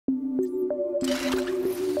Hello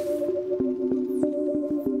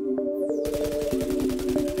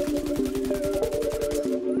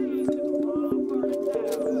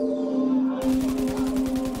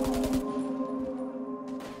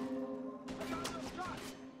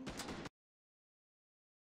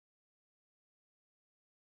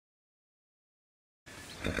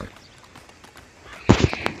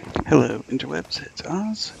interwebs, it's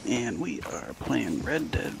Oz, and we are playing Red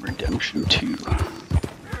Dead Redemption 2.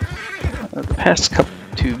 The past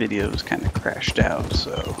two videos kind of crashed out,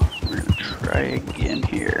 so we're going to try again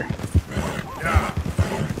here.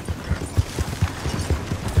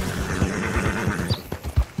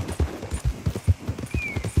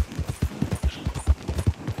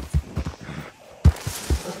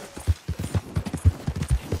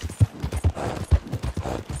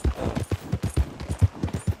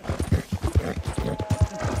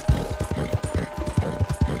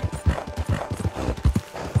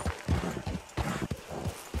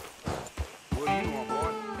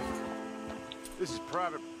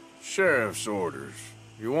 Sheriff's orders.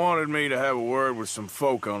 You wanted me to have a word with some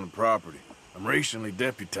folk on the property. I'm recently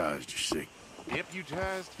deputized, you see.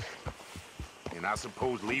 Deputized? And I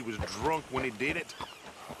suppose Lee was drunk when he did it?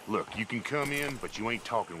 Look, you can come in, but you ain't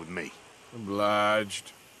talking with me.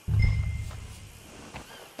 Obliged.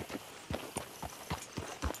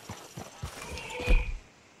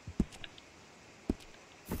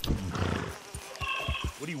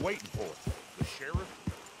 What are you waiting for? The sheriff?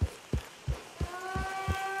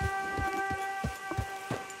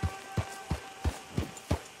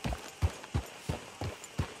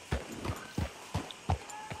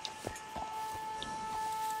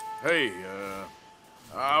 Hey,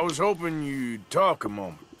 I was hoping you'd talk a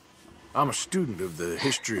moment. I'm a student of the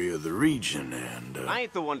history of the region, and, I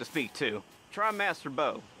ain't the one to speak to. Try Master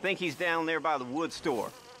Bo. Think he's down there by the wood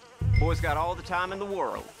store. Boy's got all the time in the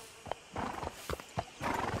world.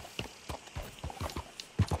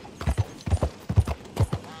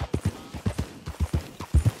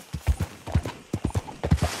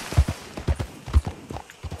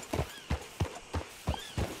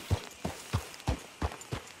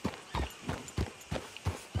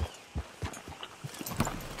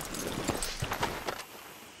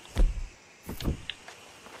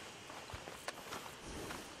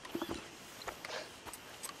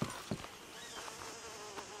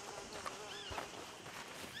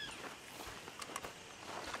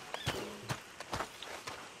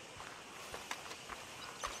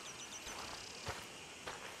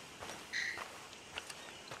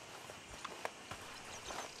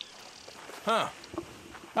 Huh.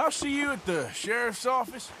 I'll see you at the sheriff's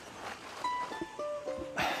office.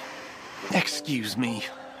 Excuse me,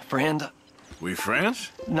 friend. We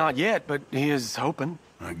friends? Not yet, but he is hoping.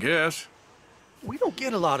 I guess. We don't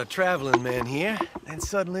get a lot of traveling men here, and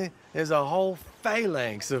suddenly there's a whole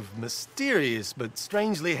phalanx of mysterious but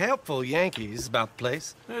strangely helpful Yankees about the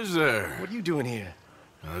place. Is there? What are you doing here?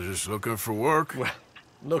 I was just looking for work. Well,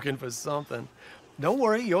 looking for something. Don't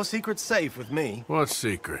worry, your secret's safe with me. What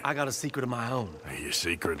secret? I got a secret of my own. Are you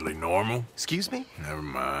secretly normal? Excuse me? Never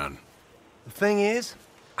mind. The thing is,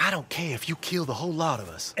 I don't care if you kill the whole lot of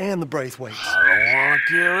us, and the Braithwaites. I don't want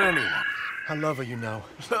to kill anyone. I love her, you know.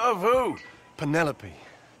 Love who? Penelope.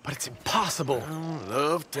 But it's impossible. Well,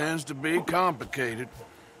 love tends to be complicated.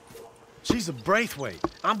 She's a Braithwaite.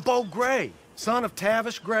 I'm Bo Gray, son of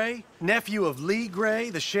Tavish Gray, nephew of Lee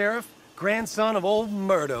Gray, the sheriff, grandson of old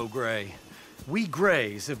Murdo Gray. We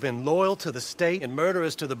Grays have been loyal to the state and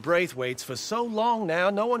murderous to the Braithwaites for so long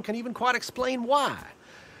now, no one can even quite explain why.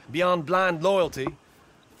 Beyond blind loyalty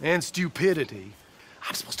and stupidity,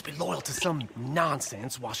 I'm supposed to be loyal to some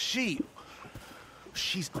nonsense while she's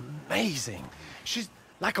amazing. She's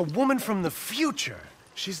like a woman from the future.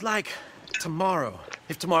 She's like tomorrow,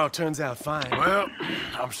 if tomorrow turns out fine. Well,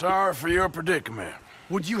 I'm sorry for your predicament.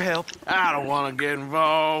 Would you help? I don't want to get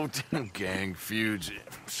involved in gang feuds. It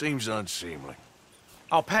seems unseemly.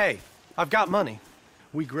 I'll pay. I've got money.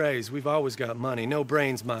 We Grays, we've always got money. No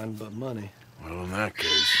brains, mind, but money. Well, in that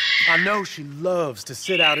case... I know she loves to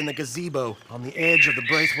sit out in the gazebo on the edge of the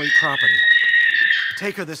Braithwaite property.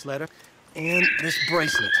 Take her this letter and this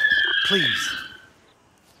bracelet, please.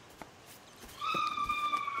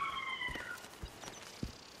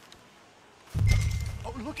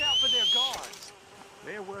 Oh, look out for their guards.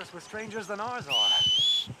 They're worse with strangers than ours are.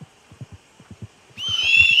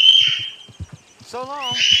 So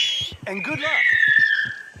long, and good luck.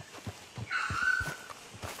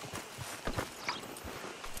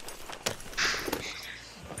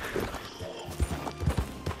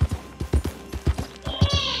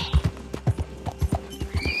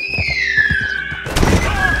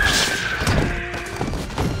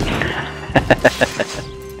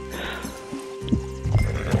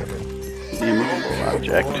 Immovable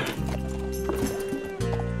object.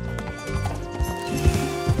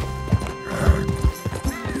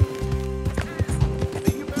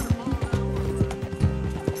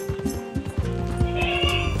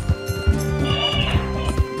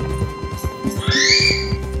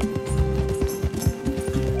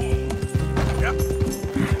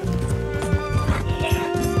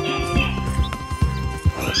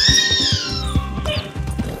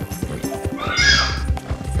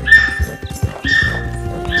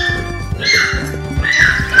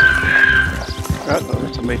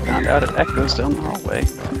 Uh-oh, somebody found out it echoes down the hallway.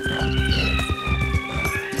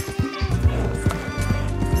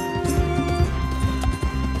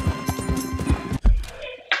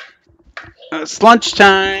 It's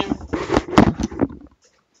lunchtime! Come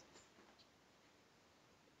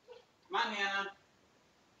on, Nana.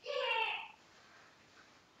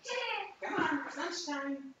 Come on, it's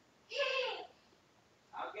lunchtime.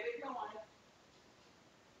 I'll get it going.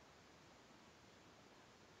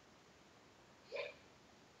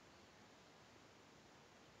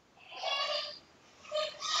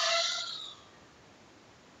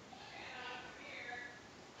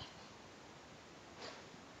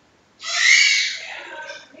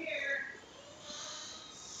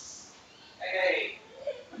 Hey,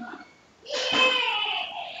 come on.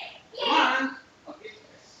 Come on. I'll get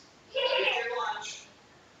your lunch.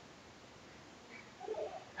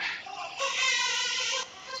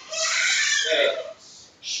 Hey.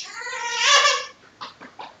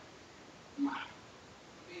 Come on.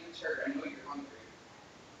 Be in the chair. I know you're hungry.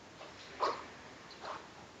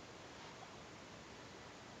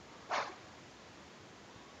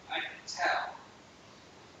 I can tell.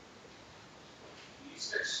 You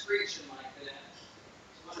start screeching like that,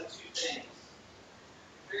 it's one of two things.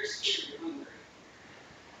 You're scared, you're hungry.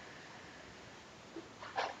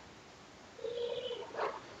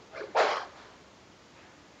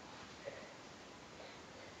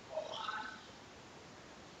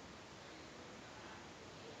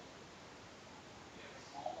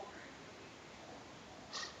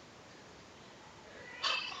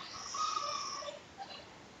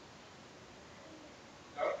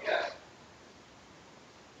 Okay.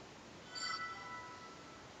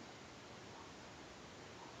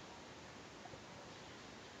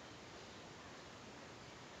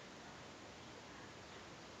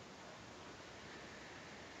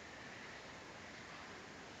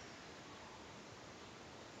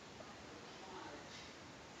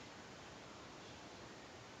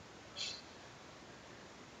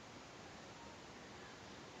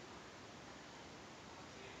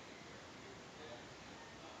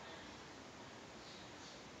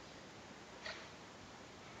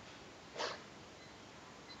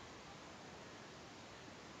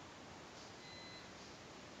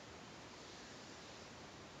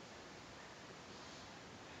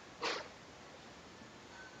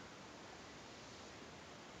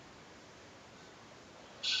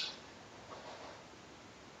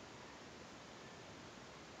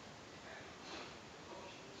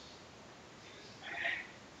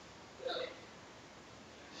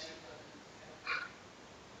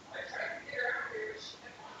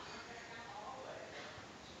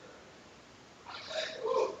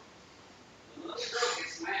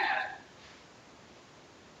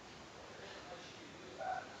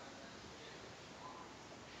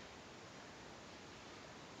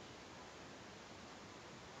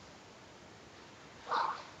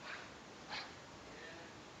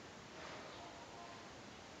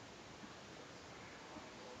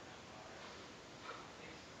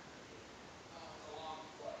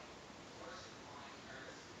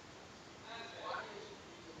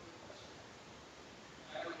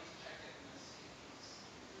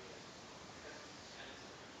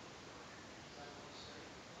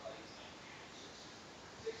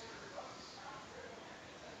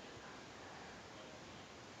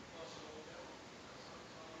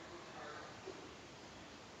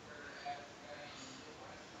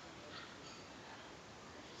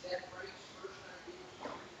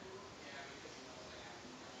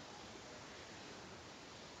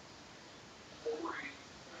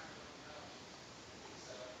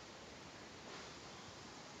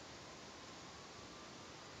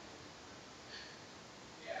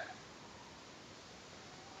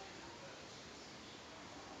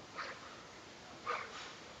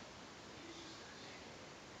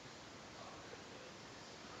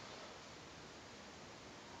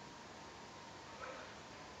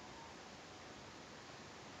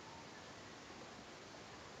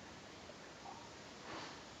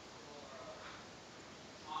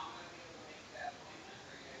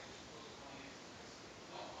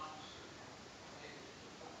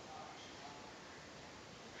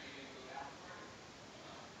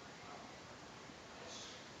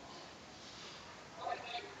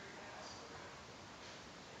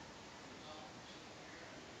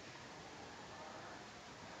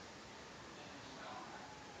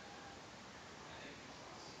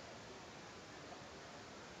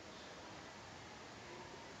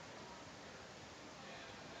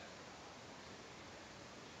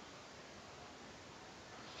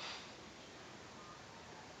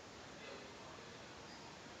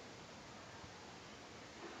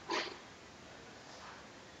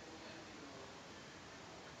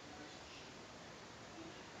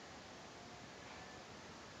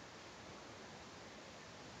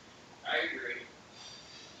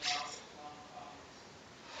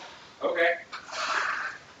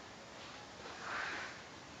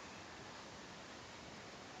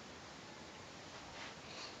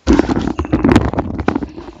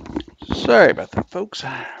 Sorry about that, folks.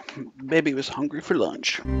 Baby was hungry for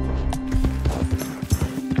lunch.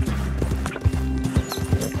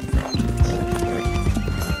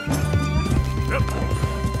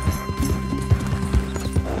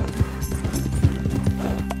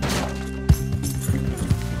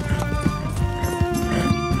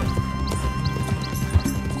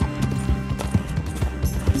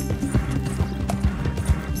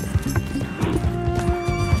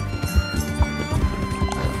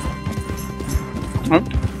 Oh,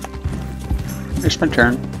 it's my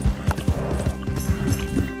turn.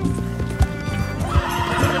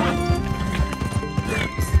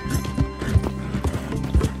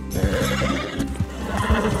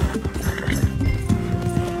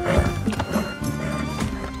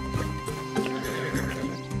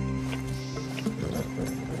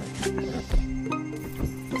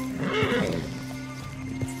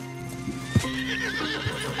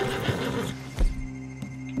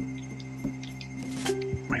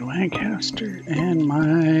 Lancaster and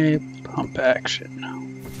my pump action.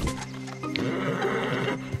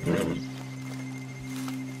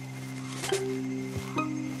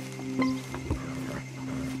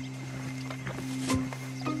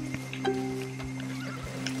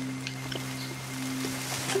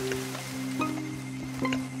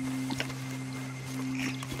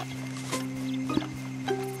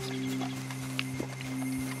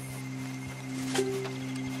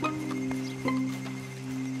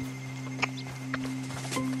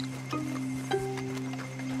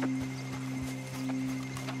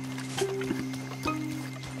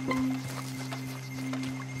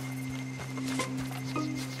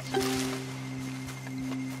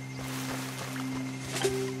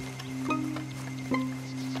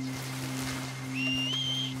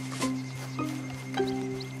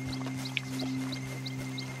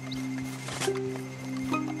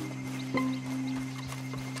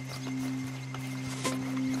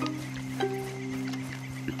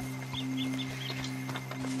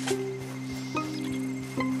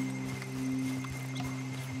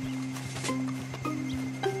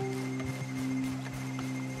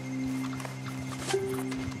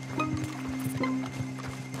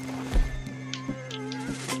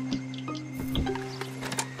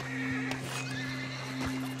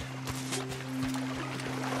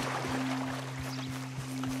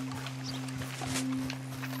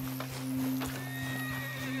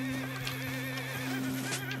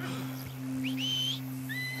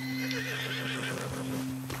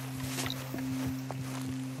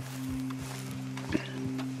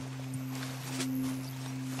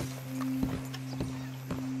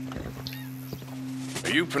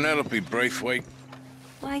 Are you Penelope Braithwaite?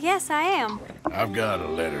 Well, yes, I am. I've got a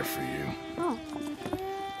letter for you. Oh.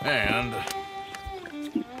 And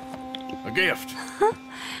a gift.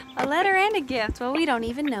 A letter and a gift. Well, we don't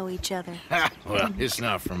even know each other. Well, it's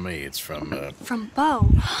not from me. It's from, From Bo.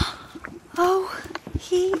 Oh,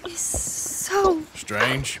 he is so...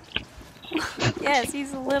 Strange. Yes,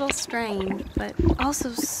 he's a little strange, but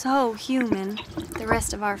also so human. The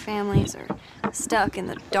rest of our families are stuck in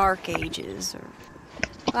the Dark Ages, or...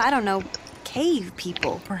 Well, I don't know, cave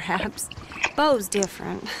people, perhaps. Bo's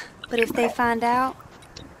different. But if they find out,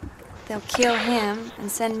 they'll kill him and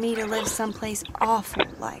send me to live someplace awful,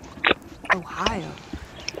 like Ohio.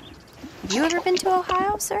 Have you ever been to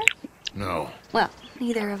Ohio, sir? No. Well,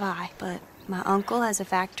 neither have I, but my uncle has a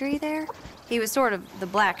factory there. He was sort of the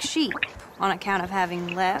black sheep on account of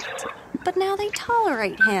having left. But now they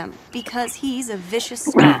tolerate him because he's a vicious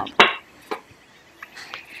snob.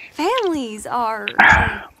 Families are...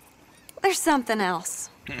 there's something else.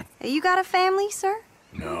 You got a family, sir?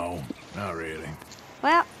 No, not really.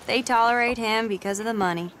 Well, they tolerate him because of the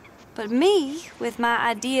money. But me, with my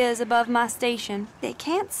ideas above my station, they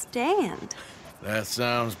can't stand. That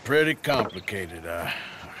sounds pretty complicated. I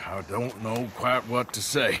don't know quite what to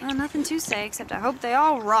say. Well, nothing to say, except I hope they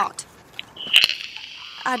all rot.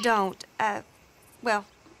 I don't, well,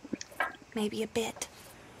 maybe a bit.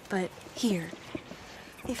 But here,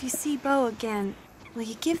 if you see Bo again, will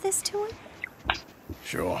you give this to him?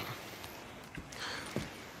 Sure.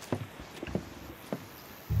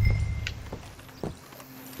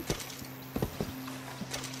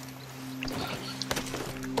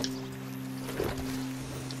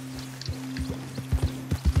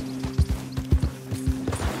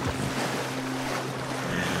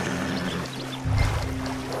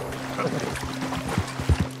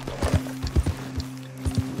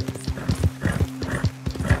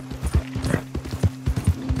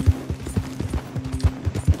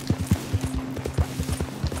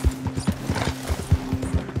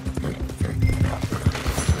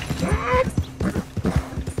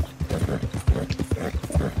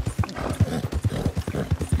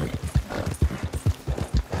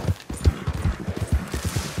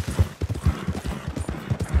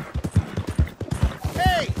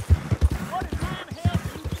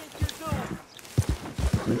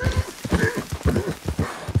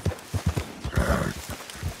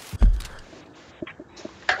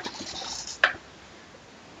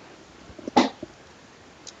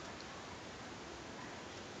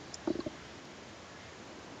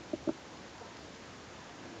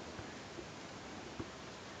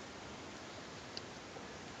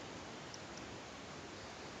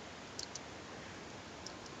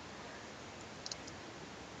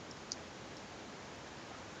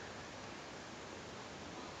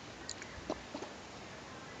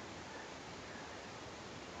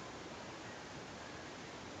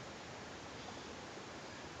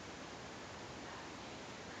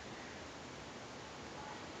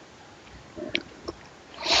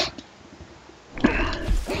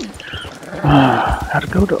 Gotta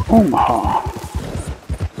go to Omaha.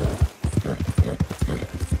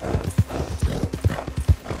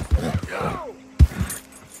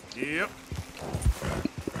 Yep.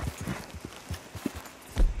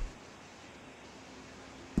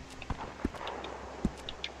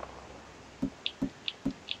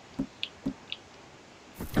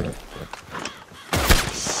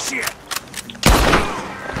 Shit.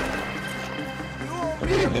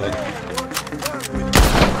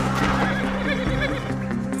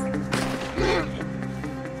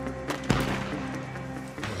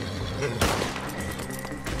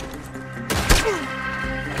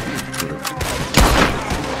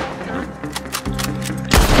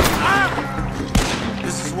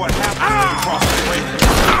 This is what happens when you cross the way.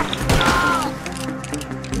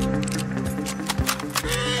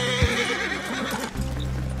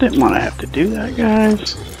 Didn't want to have to do that,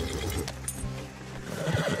 guys.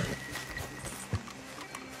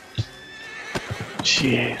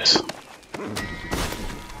 Jeez.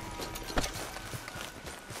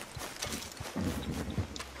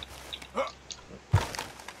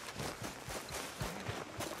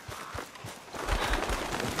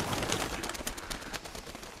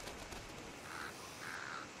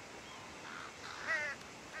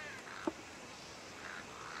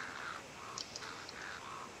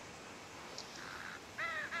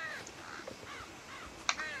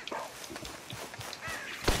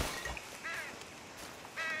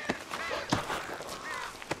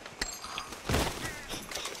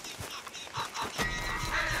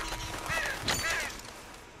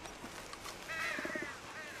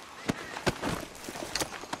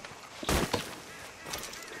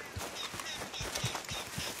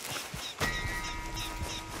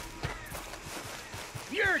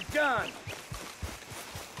 You're done.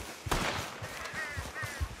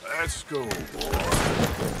 Let's go, boy.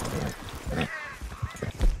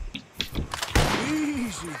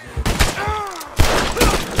 Easy there.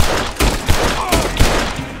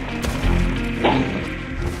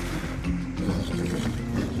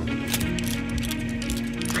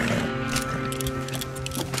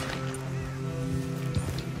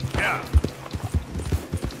 Yeah.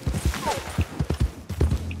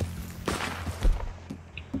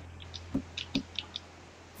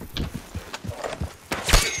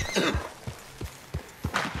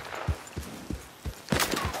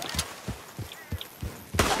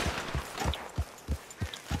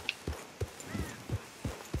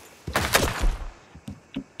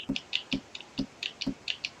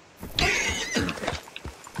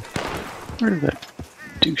 Where's that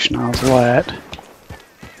douche nozzle at?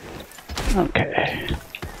 Okay.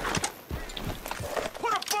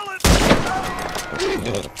 Put a bullet.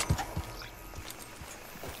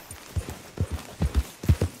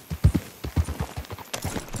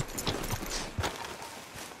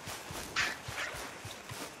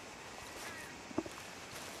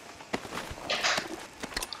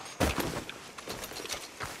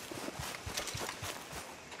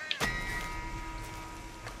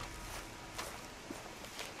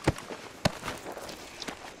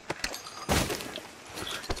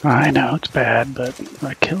 I know it's bad, but if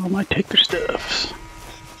I kill them, I take their stuff.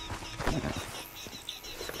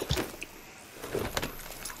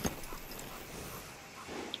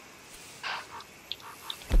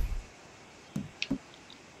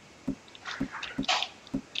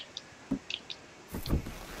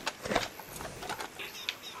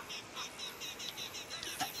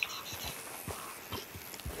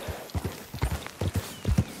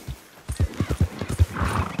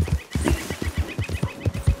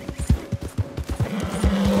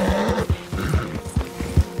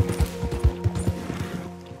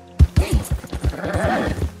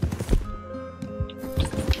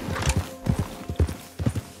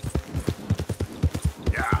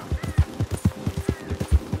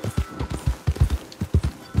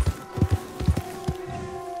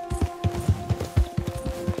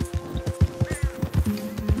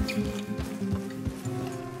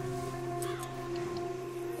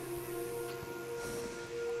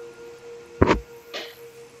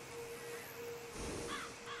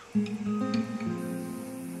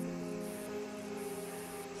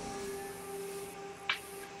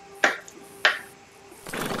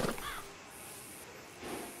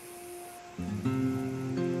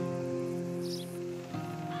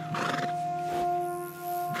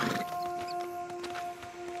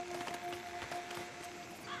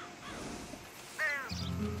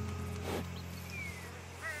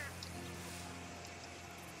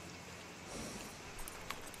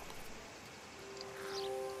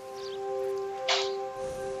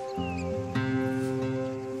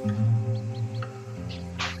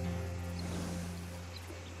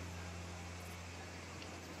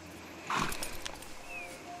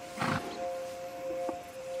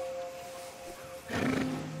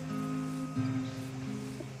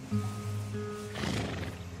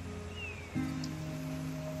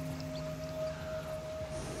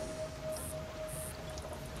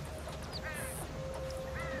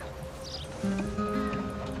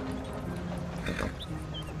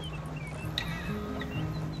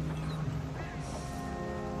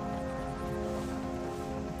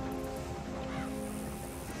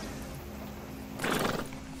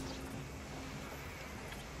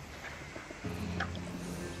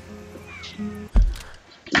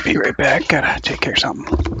 Be right back. Gotta take care of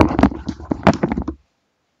something.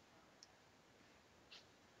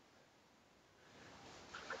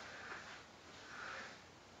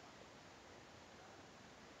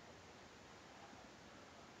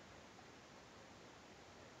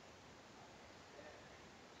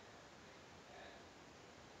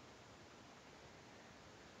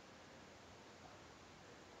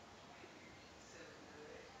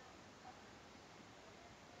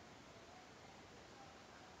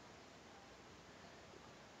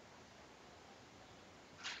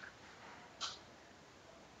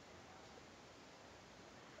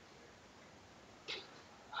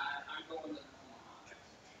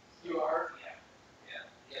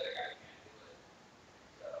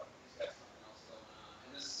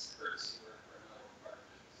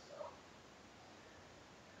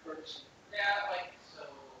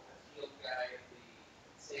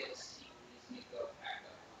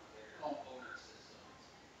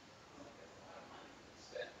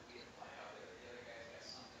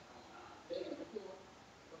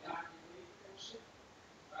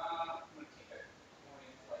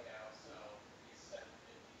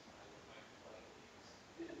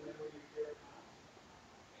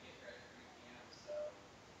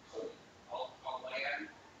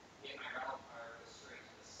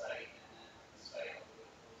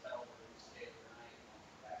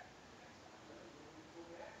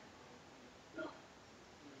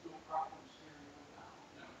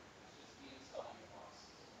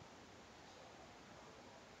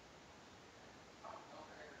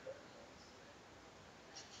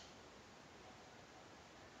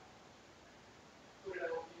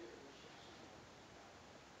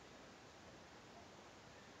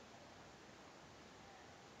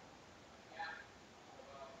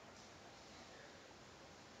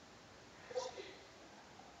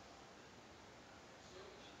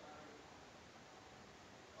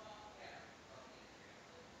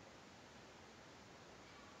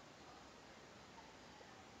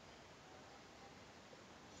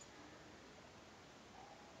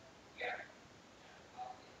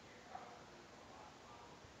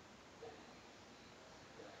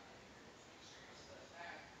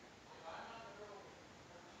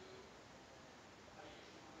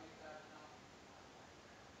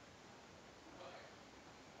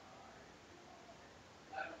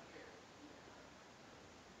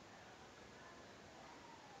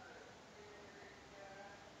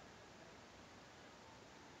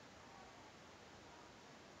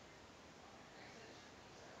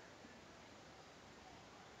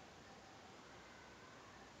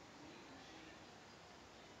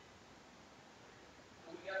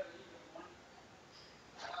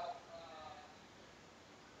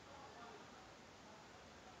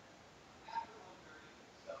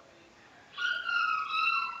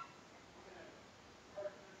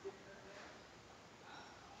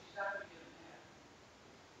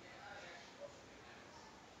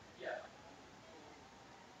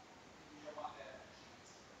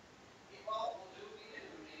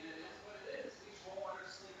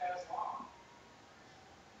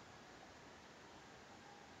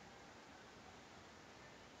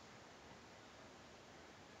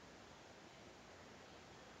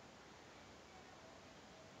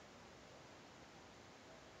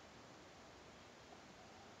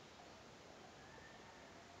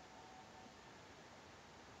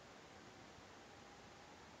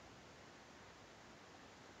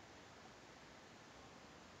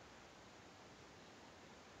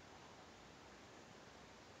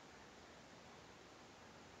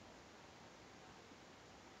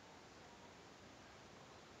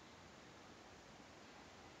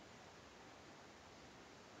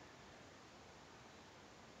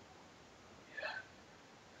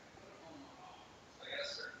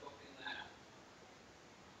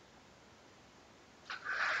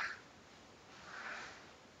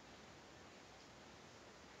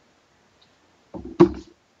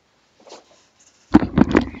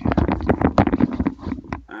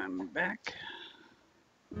 back.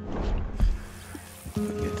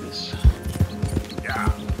 Get this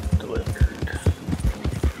delivered.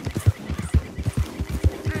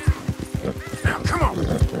 Now, come on.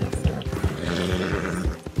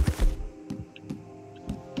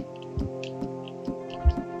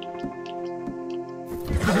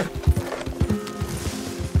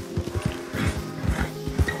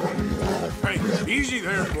 Hey, easy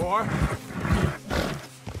there, boy.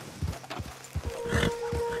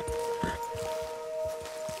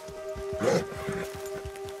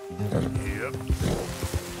 Yep.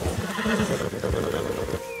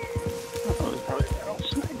 Oh, it's probably a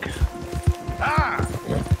rattlesnake. Ah!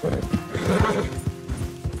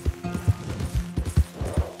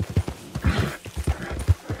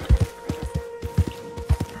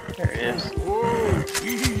 There it is. Whoa,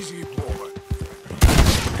 easy, boy.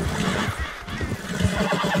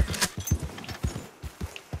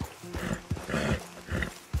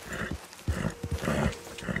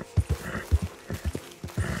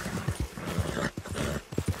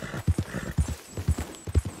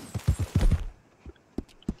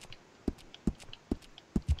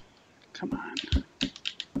 Come on.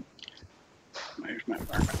 Where's my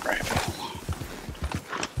varmint rifle?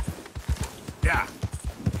 Yeah.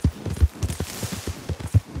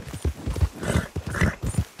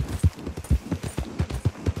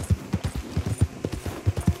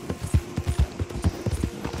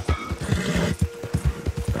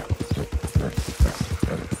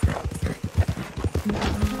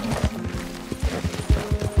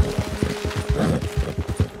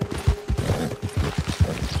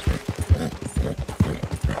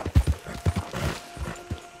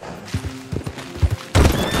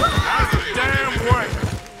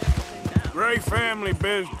 Family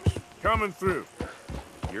business. Coming through.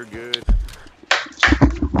 You're good.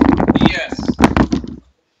 Yes.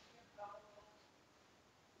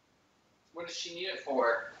 What does she need it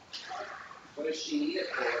for? What does she need it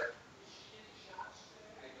for? I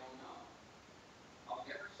don't know. I'll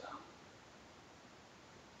give her some.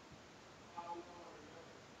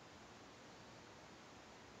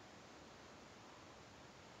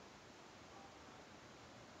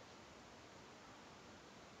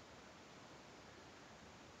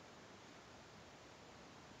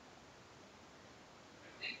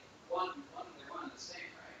 I think they're one and the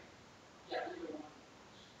same, right? Yeah, either one.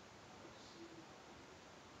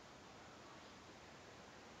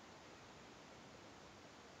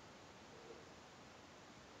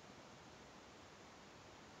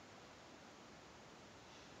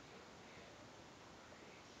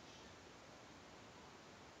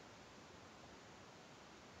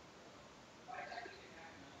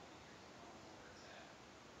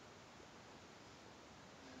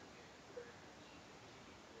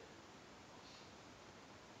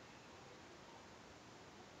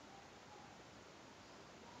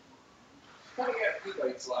 We got 2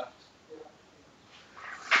 bites left.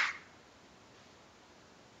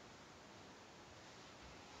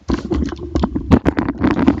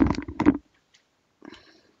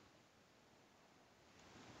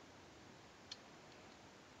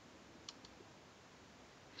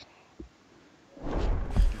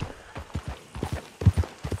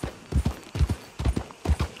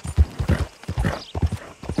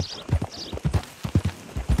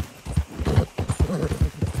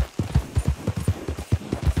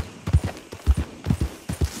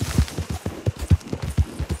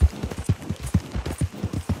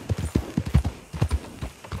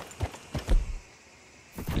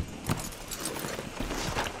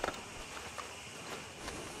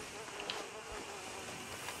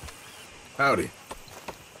 Howdy.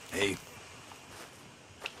 Hey.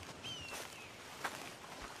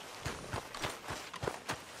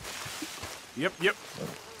 Yep.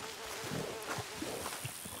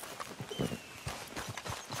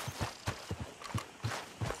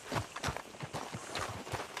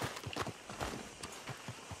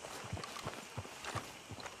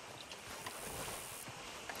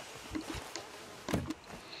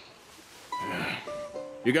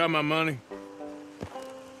 You got my money?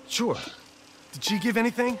 Sure. Did she give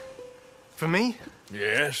anything? For me?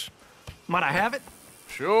 Yes. Might I have it?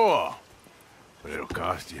 Sure. But it'll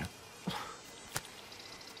cost you.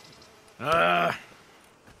 I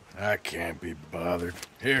can't be bothered.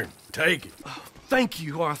 Here, take it. Thank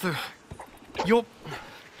you, Arthur.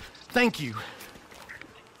 Thank you.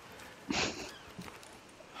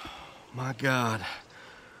 My God.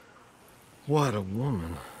 What a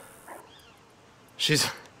woman.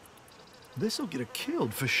 This'll get her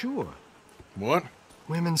killed for sure. What?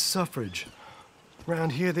 Women's suffrage.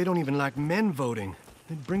 Around here, they don't even like men voting.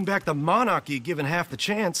 They'd bring back the monarchy given half the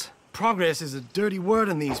chance. Progress is a dirty word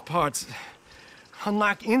in these parts.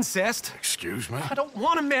 Unlike incest. Excuse me? I don't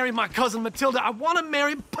want to marry my cousin Matilda. I want to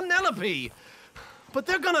marry Penelope. But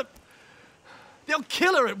they'll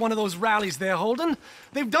kill her at one of those rallies they're holding.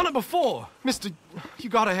 They've done it before. Mister, you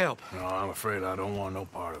gotta help. No, I'm afraid I don't want no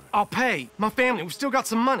part of it. I'll pay. My family, we've still got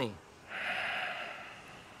some money.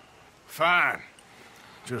 Fine.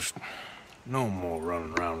 Just no more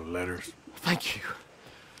running around with letters. Thank you.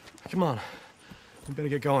 Come on. We better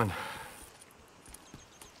get going.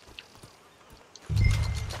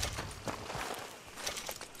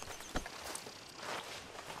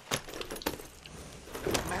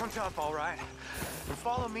 Mount up, all right, and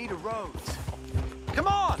follow me to Rhodes. Come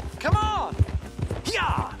on, come on!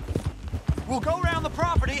 Yeah! We'll go around the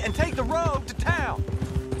property and take the road to town.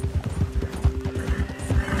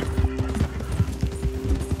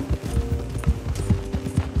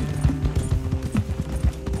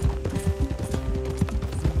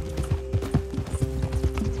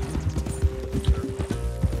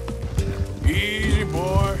 Easy,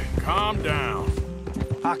 boy. Calm down.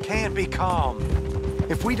 I can't be calm.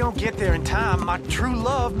 If we don't get there in time, my true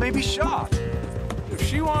love may be shot. If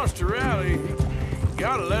she wants to rally, you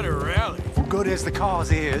gotta let her rally. Good as the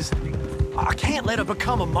cause is, I can't let her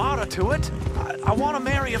become a martyr to it. I want to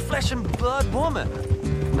marry a flesh and blood woman,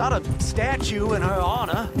 not a statue in her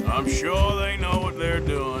honor. I'm sure they know what they're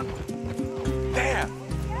doing. There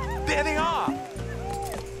they are.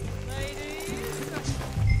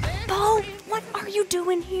 Bo, what are you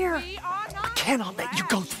doing here? I cannot let you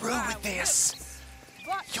go through with this.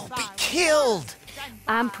 You'll be killed.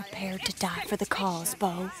 I'm prepared to die for the cause,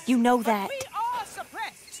 Bo. You know that.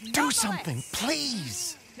 Do something,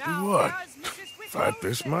 please. Do what? Fight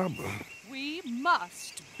this mob? We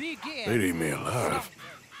must begin. They'd eat me alive.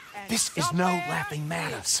 This is no laughing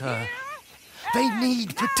matter, sir. They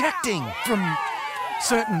need protecting from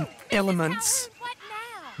certain elements.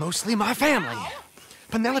 Mostly my family.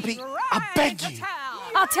 Penelope, I beg you.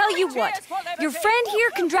 I'll tell you what. Your friend here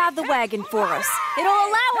can drive the wagon for us. It'll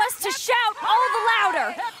allow us to shout all the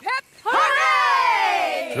louder.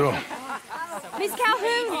 Hooray! Sure. Miss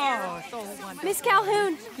Calhoun. Miss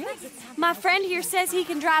Calhoun. My friend here says he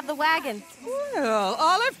can drive the wagon. Well,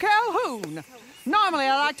 Olive Calhoun. Normally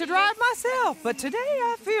I like to drive myself, but today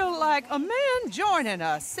I feel like a man joining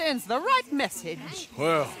us sends the right message.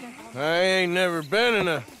 Well, I ain't never been in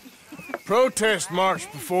a protest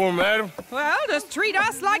march before, madam. Well, just treat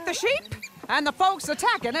us like the sheep, and the folks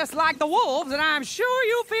attacking us like the wolves, and I'm sure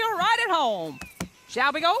you'll feel right at home.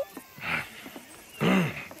 Shall we go?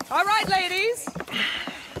 All right, ladies.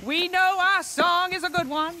 We know our song is a good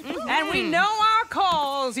one, and we know our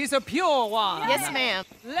cause is a pure one. Yes, ma'am.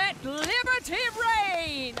 Let liberty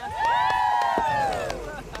reign!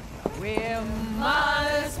 We're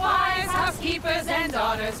mothers, wives, housekeepers, and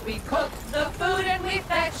daughters. We cook the food and we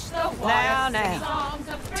fetch the water. Now.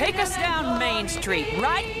 Take us down Main Street,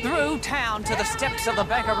 right through town to the steps of the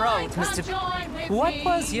Banker Road, Mr. What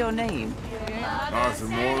was your name? Arthur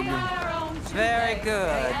Morgan. Very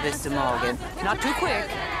good, Mr. Morgan. Not too quick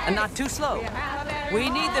and not too slow. We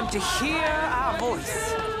need them to hear our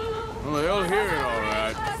voice. Well, they'll hear it all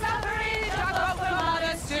right.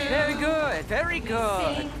 Very good, very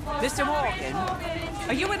good. Mr. Morgan,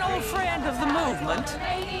 are you an old friend of the movement?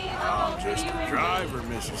 I'm just a driver,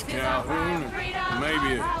 Mrs. Calhoun, and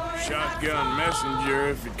maybe a shotgun messenger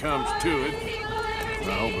if it comes to it. I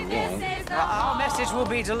hope it won't. Our message will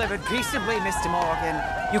be delivered peaceably, Mr. Morgan.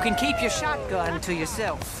 You can keep your shotgun to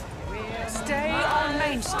yourself. Stay on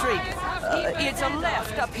Main Street. It's a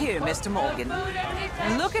left up here, Mr. Morgan.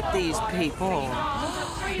 Look at these people.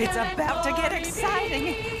 It's about to get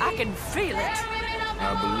exciting. I can feel it.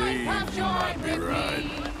 I believe you might be right.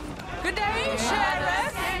 Good day,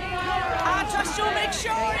 Sheriff. I trust you'll make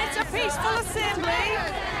sure it's a peaceful assembly.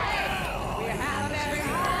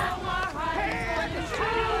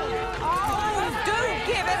 Oh, do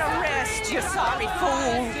give it a rest, you sorry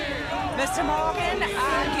fool. Mr. Morgan, I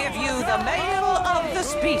give you the male of the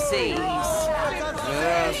species.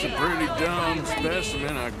 Yeah, it's a pretty dumb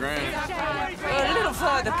specimen, I grant it. A little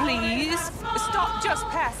further, please. Stop just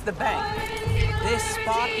past the bank. This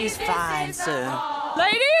spot is fine, sir.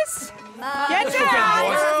 Ladies, get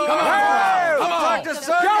down! Come on! Go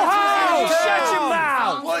home! Shut your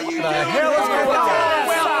mouth! What are you doing? The hell is going on?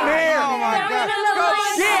 Well, here! Oh, my God. Go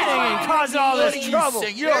shit! And cause all this trouble.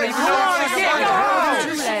 You don't even know what you're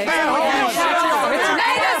doing.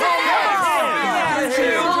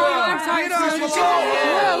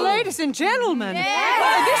 Well, ladies and gentlemen,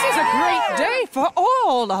 this is a great day for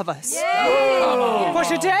all of us. For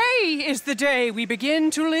today is the day we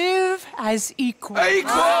begin to live as equals.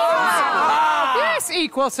 Equals! Yes,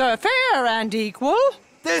 equal, sir. Fair and equal.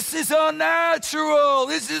 This is unnatural!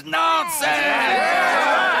 This is nonsense!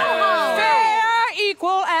 Fair,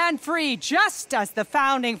 equal, and free, just as the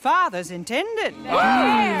Founding Fathers intended.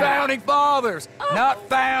 Founding fathers, not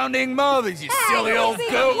founding mothers, you silly old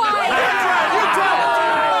goat!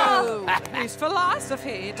 His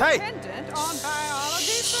philosophy dependent on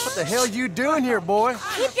biology. What the hell you doing here, boy?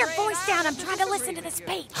 Keep your voice down. I'm trying to listen to the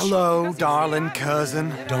speech. Hello, darling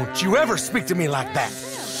cousin. Don't you ever speak to me like that.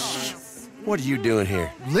 What are you doing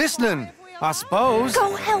here? Listening, I suppose.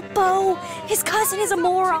 Go help Bo. His cousin is a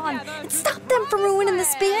moron. And stop them from ruining the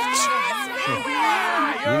speech. You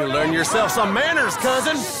need to learn yourself some manners,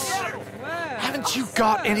 cousin. Haven't you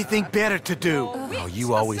got anything better to do? Oh,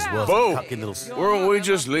 you always was Bo, a cocky little... weren't we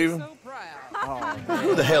just leaving?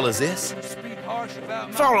 Who the hell is this?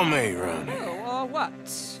 Follow me, Ronnie.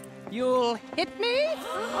 What? You'll hit me?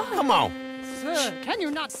 Come on. Sir, can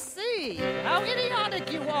you not see how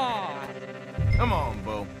idiotic you are? Come on,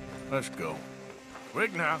 Bo. Let's go.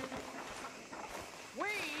 Quick now. We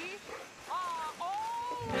are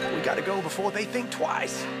all... We gotta go before they think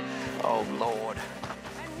twice. Oh, Lord.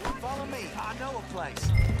 Follow me. I know a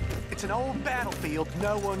place. It's an old battlefield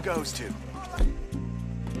no one goes to.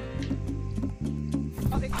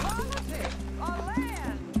 Of equality, a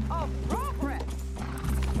land of progress.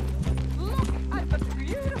 Look at the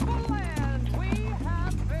beautiful land we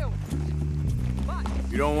have built.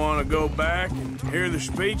 But You don't want to go back and hear the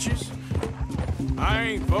speeches? I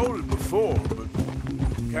ain't voted before, but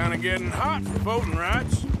kind of getting hot for voting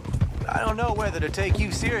rights. I don't know whether to take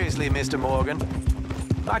you seriously, Mr. Morgan.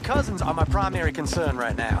 My cousins are my primary concern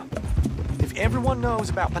right now. If everyone knows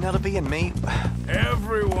about Penelope and me...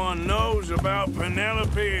 Everyone knows about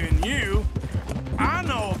Penelope and you. I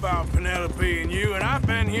know about Penelope and you, and I've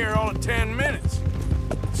been here all of 10 minutes.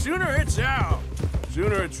 Sooner it's out,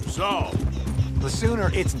 sooner it's resolved. The sooner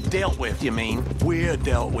it's dealt with, you mean? We're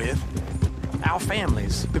dealt with. Our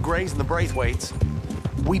families, the Grays and the Braithwaites,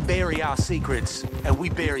 we bury our secrets, and we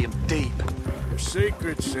bury them deep. Your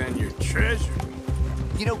secrets and your treasure.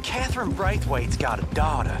 You know, Catherine Braithwaite's got a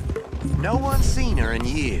daughter. No one's seen her in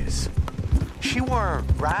years. She weren't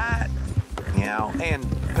right, you know, and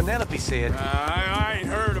Penelope said... I ain't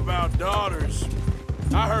heard about daughters.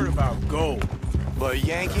 I heard about gold. But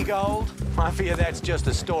Yankee gold? I fear that's just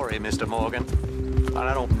a story, Mr. Morgan. And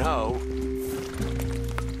I don't know.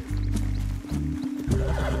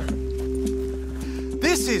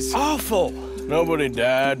 This is awful. Nobody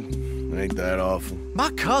died. Ain't that awful?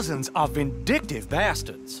 My cousins are vindictive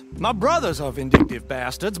bastards. My brothers are vindictive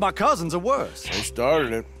bastards. My cousins are worse. They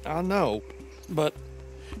started it. I know, but...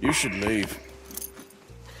 You should leave.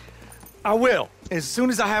 I will, as soon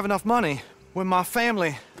as I have enough money. When my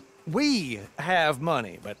family... We have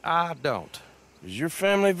money, but I don't. Is your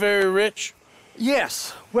family very rich?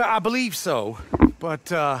 Yes, well, I believe so.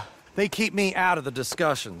 But, they keep me out of the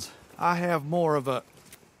discussions. I have more of a...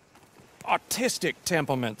 artistic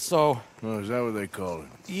temperament, so... Oh, is that what they call it?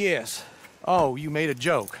 Yes. Oh, you made a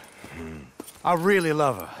joke. I really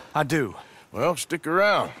love her. I do. Well, stick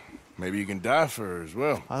around. Maybe you can die for her as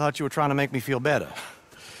well. I thought you were trying to make me feel better.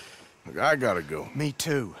 Look, I gotta go. Me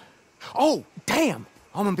too. Oh, damn!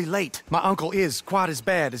 I'm gonna be late. My uncle is quite as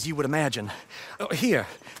bad as you would imagine. Here,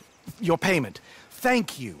 your payment.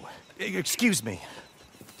 Thank you. Excuse me.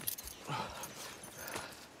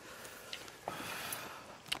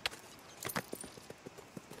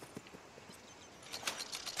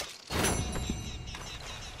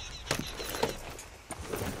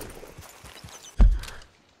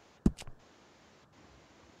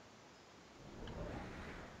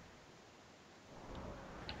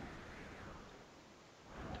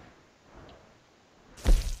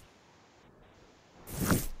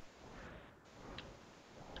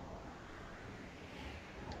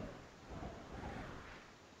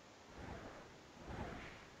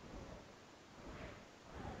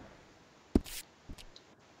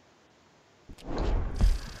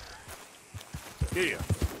 Here.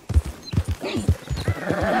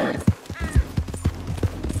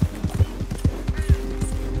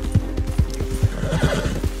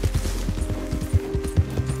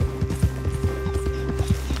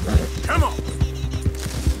 Come on.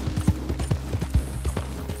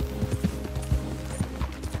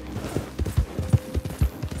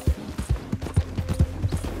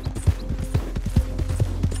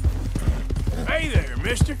 Hey there,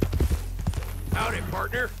 mister. Howdy,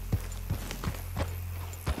 partner.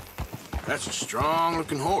 That's a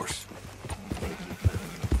strong-looking horse.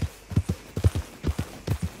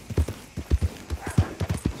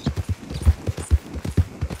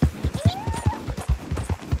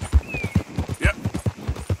 Yep.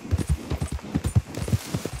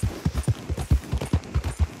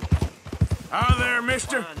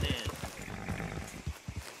 mister.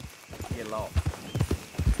 Get lost.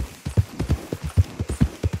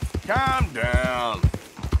 Calm down.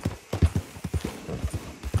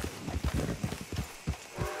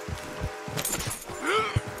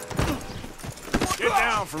 Get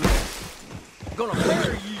down from there. Gonna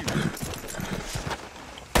bury you.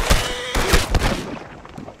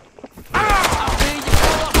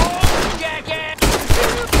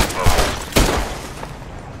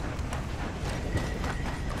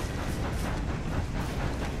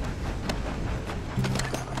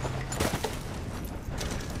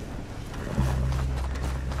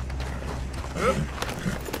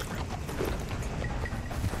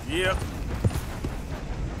 Yep.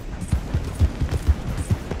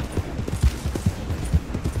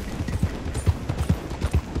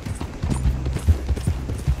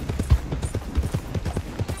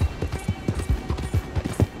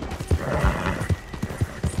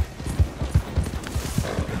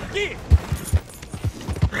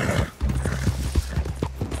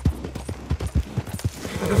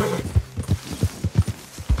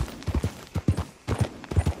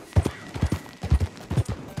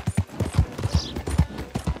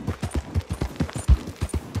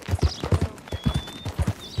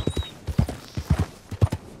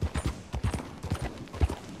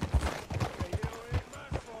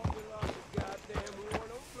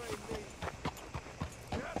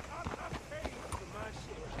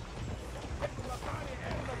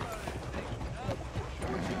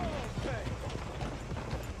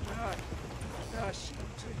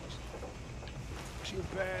 She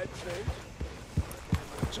a bad thing.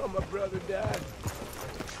 I saw my brother die.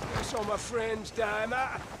 I saw my friends die. And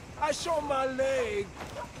I saw my leg.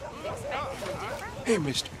 Hey,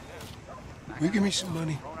 mister. Will you give me some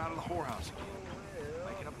money? Thrown out of the whorehouse again.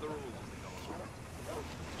 Making up the rules.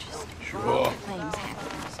 Sure. Things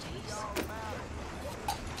happen these days.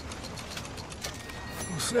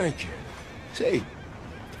 Well, thank you.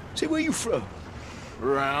 Say, where you from?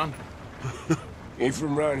 Around. Ain't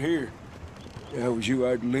from around here. If I was you,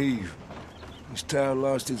 I'd leave. This town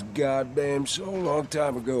lost its goddamn soul a long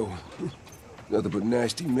time ago. Nothing but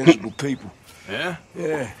nasty, miserable people. Yeah?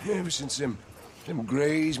 Yeah, ever since them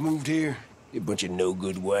Grays moved here, they a bunch of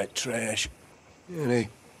no-good white trash. Yeah, they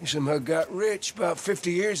somehow got rich. About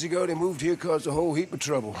 50 years ago, they moved here, caused a whole heap of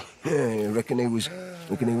trouble. Yeah, I reckon they was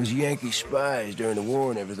Yankee spies during the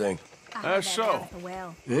war and everything. That's so.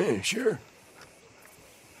 Yeah, sure.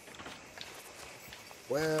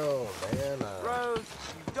 Well, man, Rose,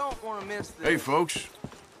 you don't want to miss this. Hey, folks.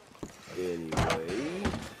 Anyway...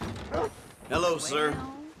 Hello, sir.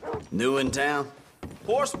 New in town?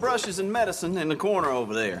 Horse brushes and medicine in the corner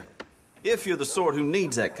over there. If you're the sort who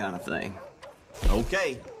needs that kind of thing.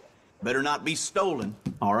 Okay. Better not be stolen,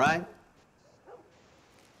 all right?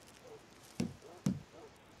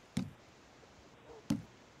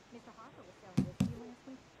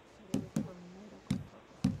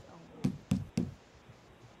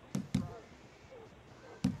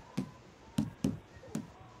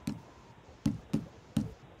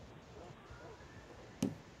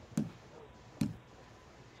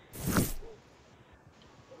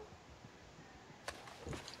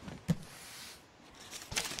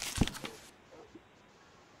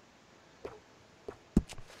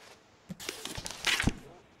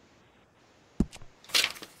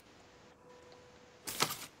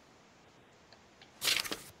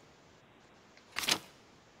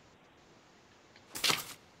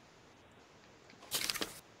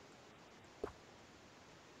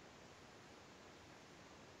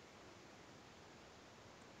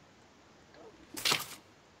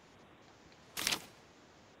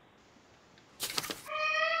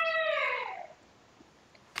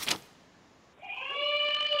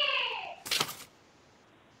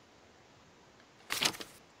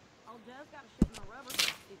 Joe's got a shit in my rubber,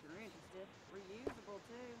 if you're interested. Reusable,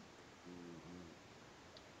 too.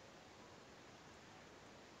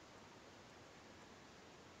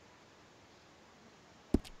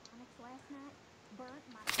 Onyx last night burnt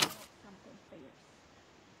my felt something fierce.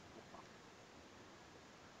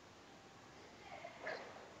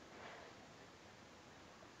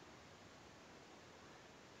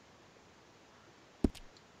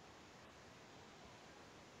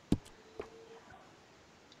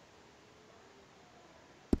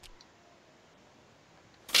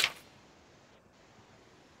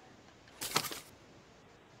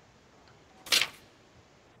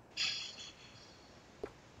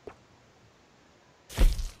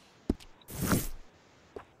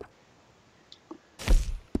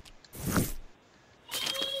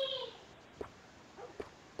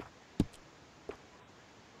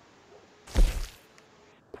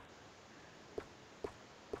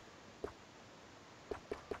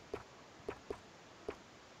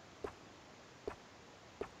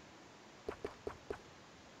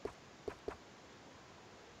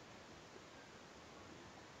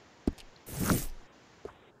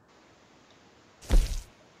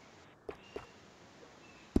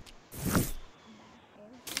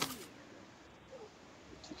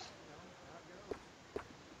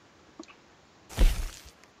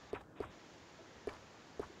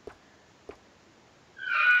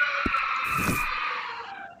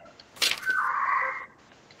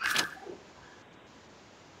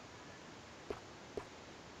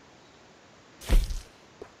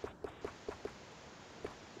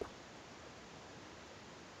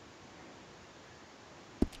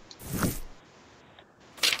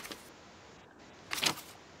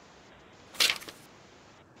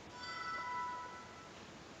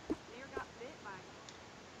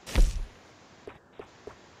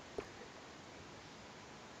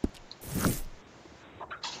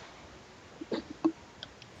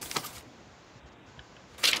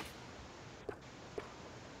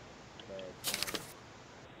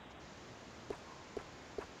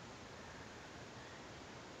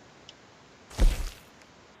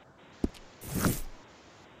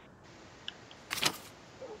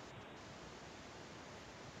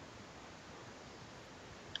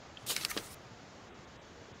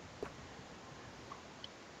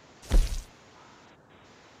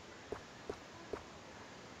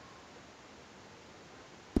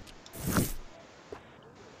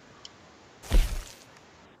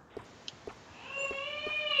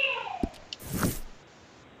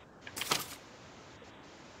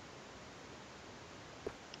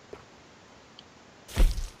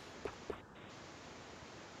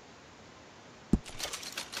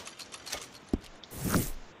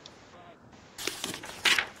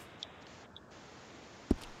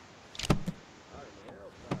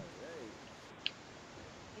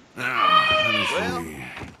 Well,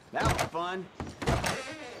 that was fun.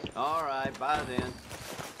 All right, bye then.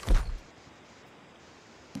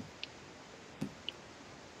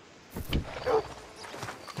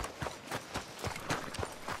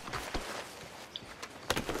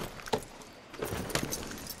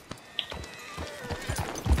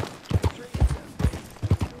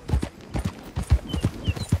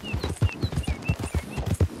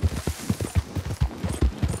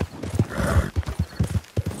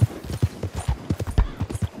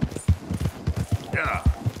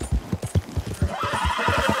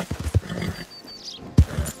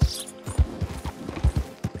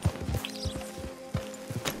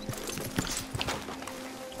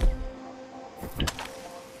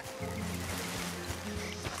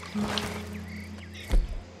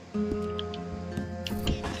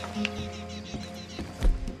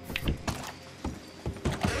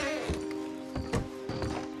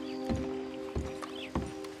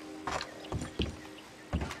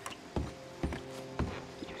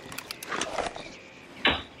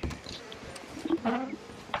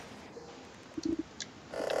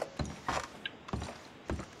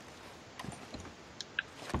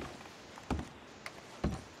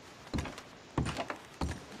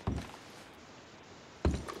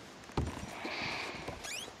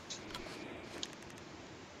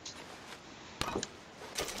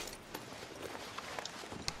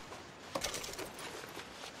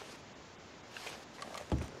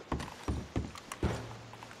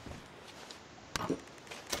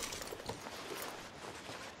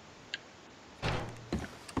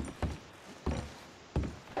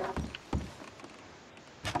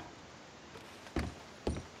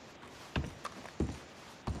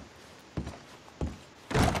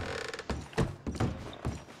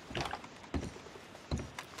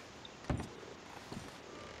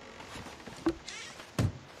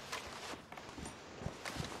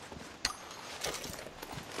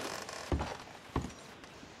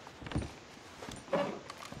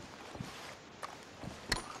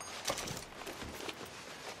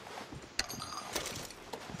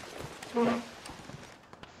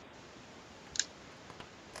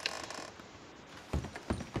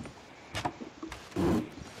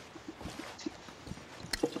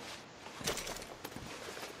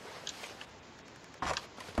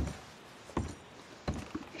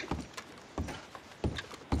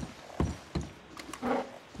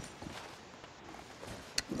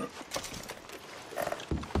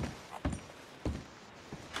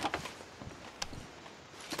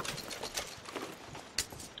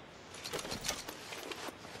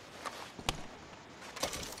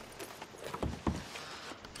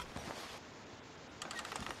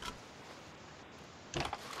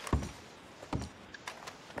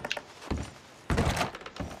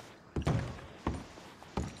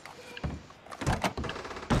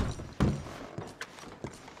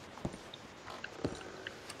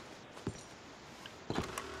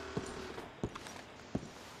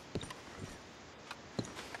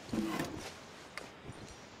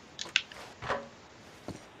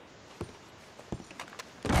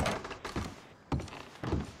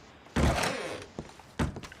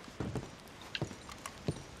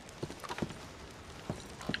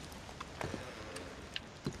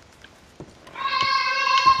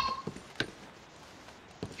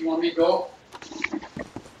 You want me to go?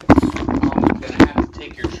 I'm gonna have to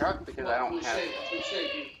take your truck because I don't have. I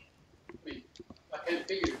kind of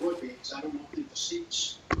figured it would be, because I don't think the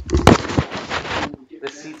seats. The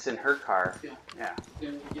seats in her car. Yeah. Yeah.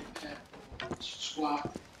 Then we get that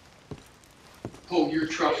squat. Pull your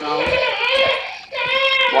truck out.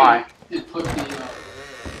 Why? And put the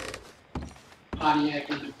Pontiac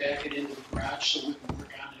in the back it into the garage so we can work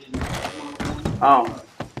on it in the Oh.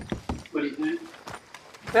 What do you think?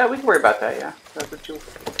 Yeah, we can worry about that. Yeah. That's what you.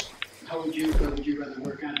 How would you rather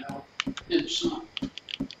work on it out in the sun?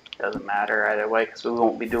 Doesn't matter either way because we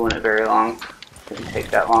won't be doing it very long. It won't take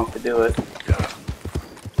that long to do it.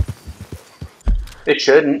 It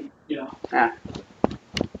shouldn't. Yeah. Yeah.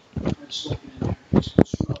 I'm just looking in there. There's some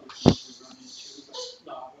other things we run into, but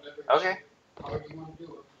no, whatever. Okay. However you want to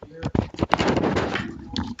do it.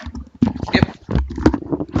 Yep.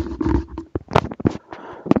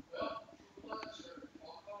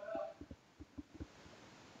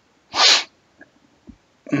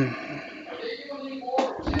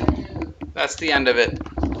 That's the end of it.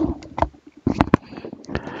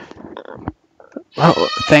 Well,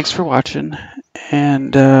 thanks for watching,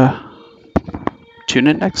 and tune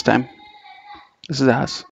in next time. This is Oz.